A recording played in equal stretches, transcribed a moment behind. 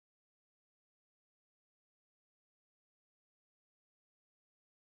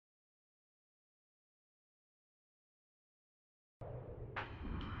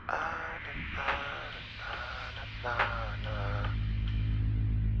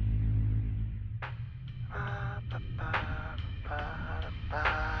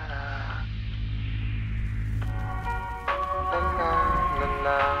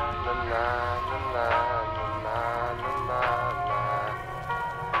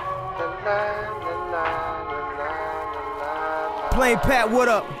Plain Pat, what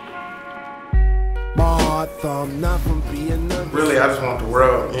up? Really, I just want the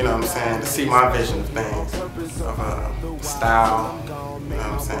world, you know what I'm saying, to see my vision of things, of style, you know what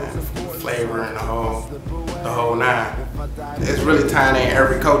I'm saying, flavor and the whole nine. It's really tying in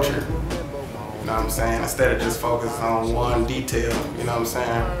every culture, you know what I'm saying, instead of just focusing on one detail, you know what I'm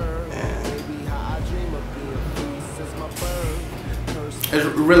saying. And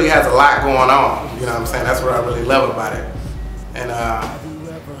it really has a lot going on, you know what I'm saying. That's what I really love about it. And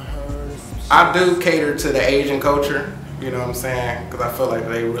I do cater to the Asian culture, you know what I'm saying, because I feel like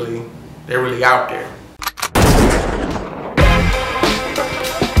they're really out there.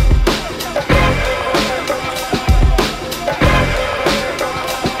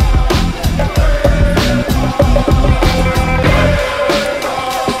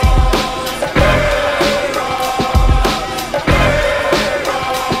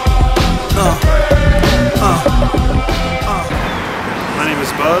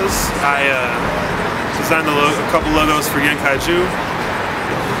 I designed a couple logos for Yenkaiju.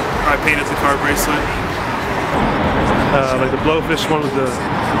 I painted the car bracelet. Like the blowfish one with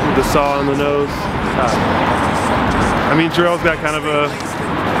the saw on the nose. I mean, Jarrell's got kind of a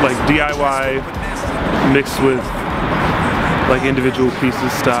like DIY mixed with like individual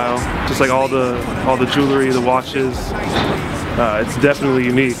pieces style. Just like all the jewelry, the watches. It's definitely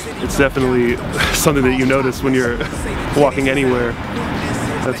unique. It's definitely something that you notice when you're walking anywhere.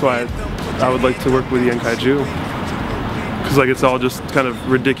 That's why I would like to work with Yenkaiju, because like it's all just kind of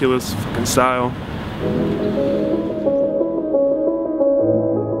ridiculous fucking style.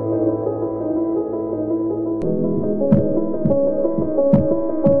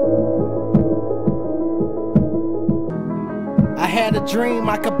 I had a dream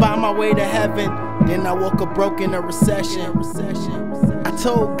I could buy my way to heaven. Then I woke up broke in a recession. I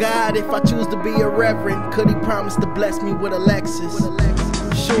told God if I choose to be a reverend, could he promise to bless me with a Lexus?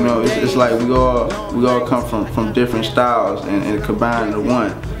 You know, it's like we all come from different styles and combine into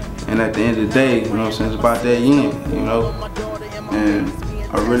one. And at the end of the day, you know what I'm saying, it's about that yin, you know. And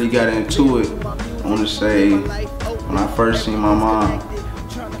I really got into it, I want to say, when I first seen my mom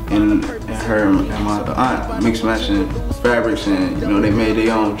and her and my aunt mix matching fabrics, and you know, they made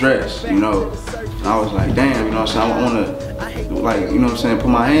their own dress, you know. And I was like, damn, you know what I'm saying, I want to, like, you know what I'm saying, put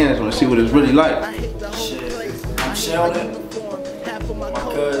my hands on it, see what it's really like. Shit, I'm Sheldon. My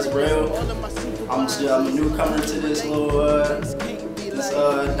cuz real. I'm a newcomer to this little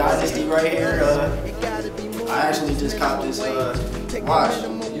dynasty right here. I actually just copped this watch.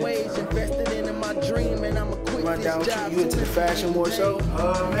 Run down with you into the fashion more so?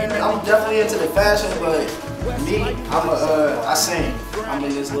 Man, I'm definitely into the fashion, but me, I sing. I'm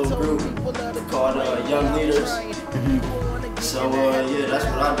in this little group called Young Leaders. So yeah, that's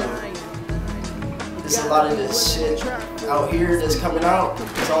what I do. There's a lot of this shit out here that's coming out.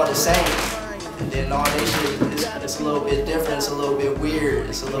 It's all the same. And then all this shit, it's a little bit different. It's a little bit weird.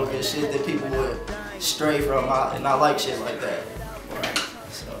 It's a little bit shit that people would stray from. And I like shit like that.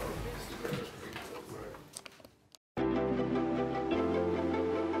 So.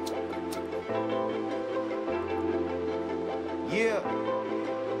 Yeah.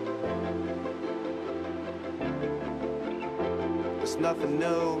 It's nothing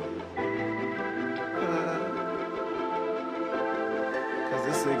new. Cause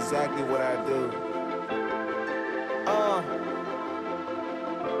this is exactly what I do.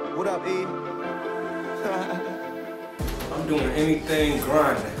 What up, E? I'm doing anything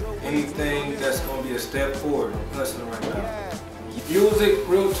grinding, anything that's gonna be a step forward. I'm hustling right now. Music,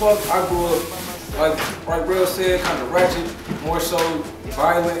 real talk, I grew up, like Real said, kind of ratchet, more so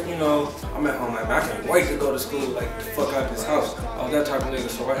violent, you know. I'm at home like, man, I can't wait to go to school, like, the fuck out this house. I was that type of nigga,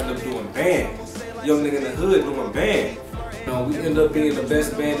 so I ended up doing band. Young nigga in the hood doing band. You know, we ended up being the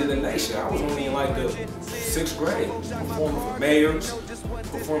best band in the nation. I was only in like the 6th grade, performing for mayors,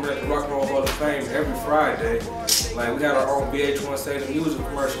 performing at the Rock and Roll Hall of Fame every Friday. Like, we had our own VH1 stage music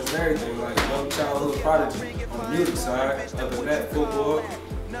commercials and everything. Like, young childhood prodigy on the music side. Other than that, football,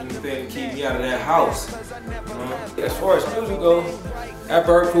 anything to keep me out of that house. You know? As far as music goes, at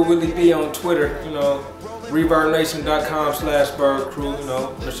Bird Crew Willie B on Twitter, you know, ReverbNation.com/BirdCrew, you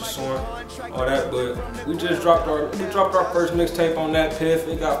know, Mr. Soren, all that. But we just dropped our first mixtape on that Piff.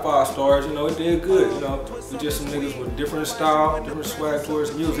 It got 5 stars, you know, it did good, you know. We just some niggas with different style, different swag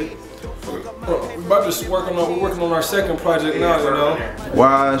towards music. We're working on our second project now, you know.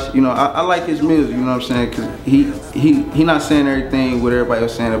 Wise, you know, I like his music, you know what I'm saying, cause he not saying everything what everybody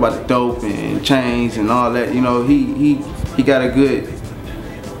was saying about the dope and chains and all that, you know. He got a good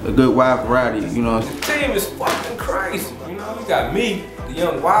wide variety, you know. The team is fucking crazy, you know. We got me, the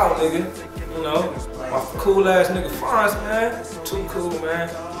young wild nigga, you know. My cool ass nigga Fonz, man. Too cool, man.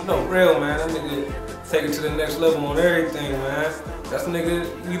 You know, real, man. That nigga take it to the next level on everything, man. That's the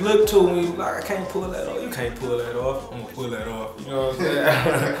nigga we look to when we like, I can't pull that off. You can't pull that off. I'm gonna pull that off. You know what I'm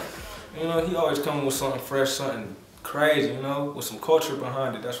saying? You know, he always coming with something fresh, something crazy, you know, with some culture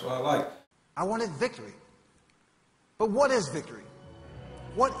behind it. That's what I like. I wanted victory. But what is victory?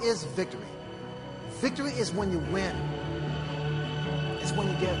 What is victory? Victory is when you win. It's when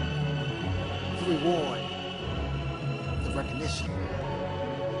you get the reward, the recognition,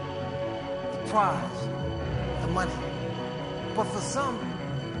 the prize, the money. But for some,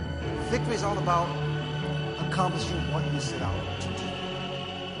 victory is all about accomplishing what you set out to do.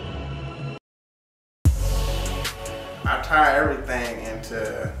 I tie everything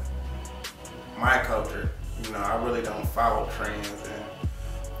into my culture. You know, I really don't follow trends and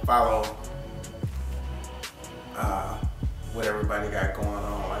follow what everybody got going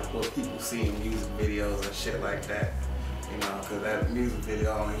on, like what people see in music videos and shit like that. You know, because that music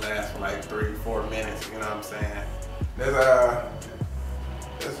video only lasts for like 3-4 minutes, you know what I'm saying? There's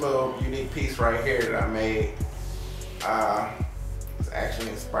this little unique piece right here that I made. It's actually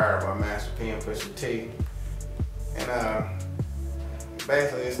inspired by Master P and Pusha T. And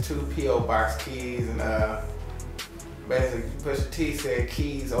basically it's 2 P.O. box keys, and basically Pusha T said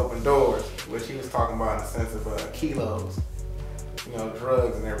keys open doors, which he was talking about in the sense of kilos, you know,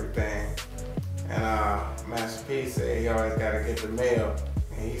 drugs and everything. And Master P said he always gotta get the mail,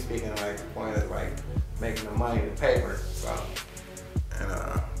 and he's speaking like the point of like making the money, the paper. So, and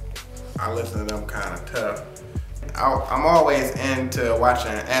I listen to them kind of tough. I'm always into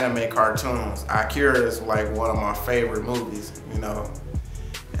watching anime cartoons. Akira is like one of my favorite movies, you know.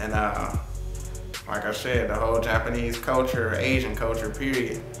 And like I said, the whole Japanese culture, Asian culture,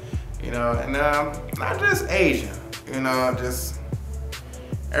 period. You know, and not just Asian, you know, just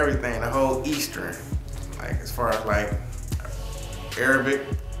everything, the whole Eastern. Like as far as like Arabic,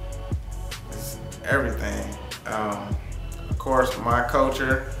 it's everything. Of course, my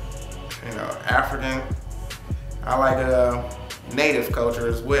culture, you know, African. I like native culture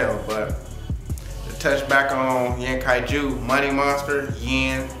as well, but to touch back on Yenkaiju, money monster,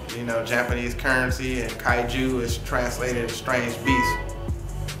 yen, you know, Japanese currency, and kaiju is translated as strange beast,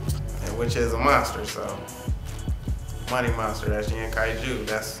 which is a monster. So money monster, that's Yenkaiju.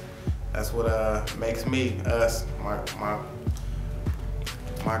 That's what makes me, us,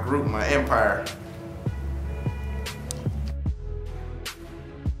 my group, my empire.